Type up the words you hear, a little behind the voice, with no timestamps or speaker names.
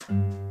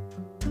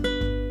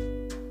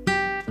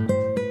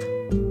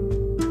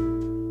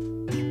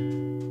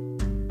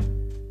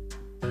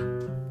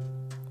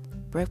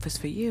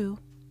breakfast for you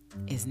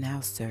is now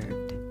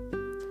served.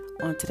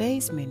 On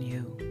today's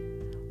menu,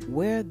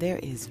 where there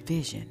is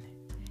vision,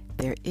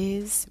 there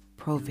is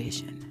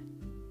provision.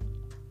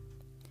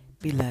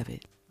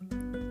 Beloved,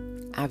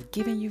 I've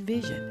given you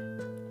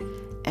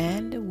vision,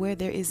 and where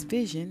there is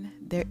vision,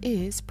 there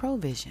is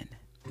provision.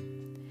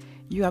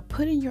 You are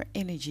putting your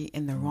energy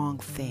in the wrong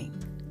thing.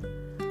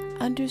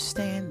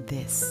 Understand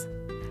this.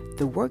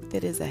 The work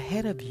that is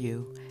ahead of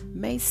you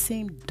may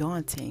seem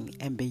daunting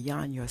and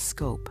beyond your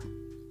scope.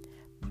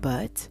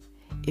 But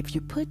if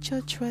you put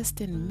your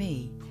trust in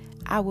me,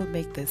 I will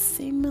make the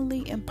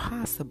seemingly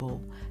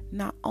impossible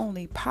not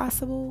only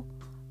possible,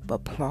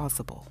 but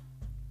plausible.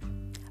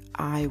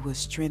 I will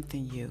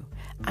strengthen you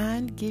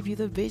and give you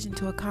the vision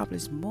to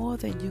accomplish more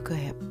than you could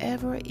have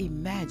ever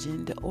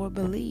imagined or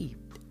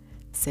believed,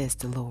 says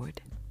the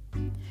Lord.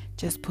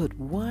 Just put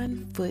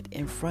one foot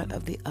in front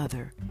of the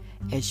other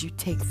as you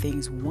take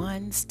things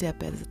one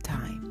step at a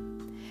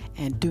time,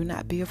 and do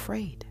not be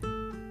afraid.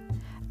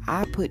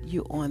 I put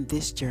you on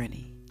this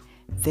journey.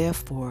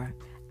 Therefore,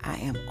 I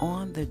am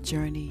on the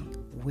journey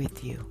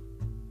with you.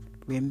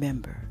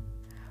 Remember,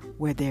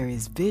 where there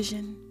is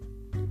vision,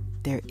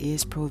 there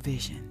is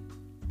provision.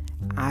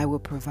 I will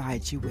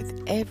provide you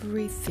with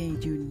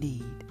everything you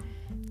need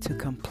to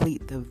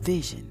complete the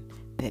vision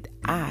that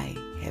I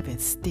have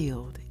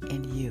instilled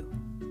in you.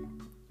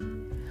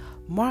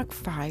 Mark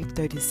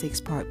 5:36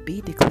 Part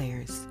B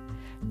declares,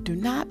 "Do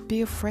not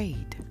be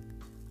afraid,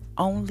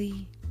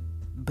 only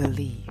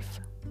believe."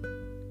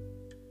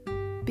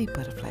 Be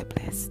butterfly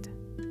blessed.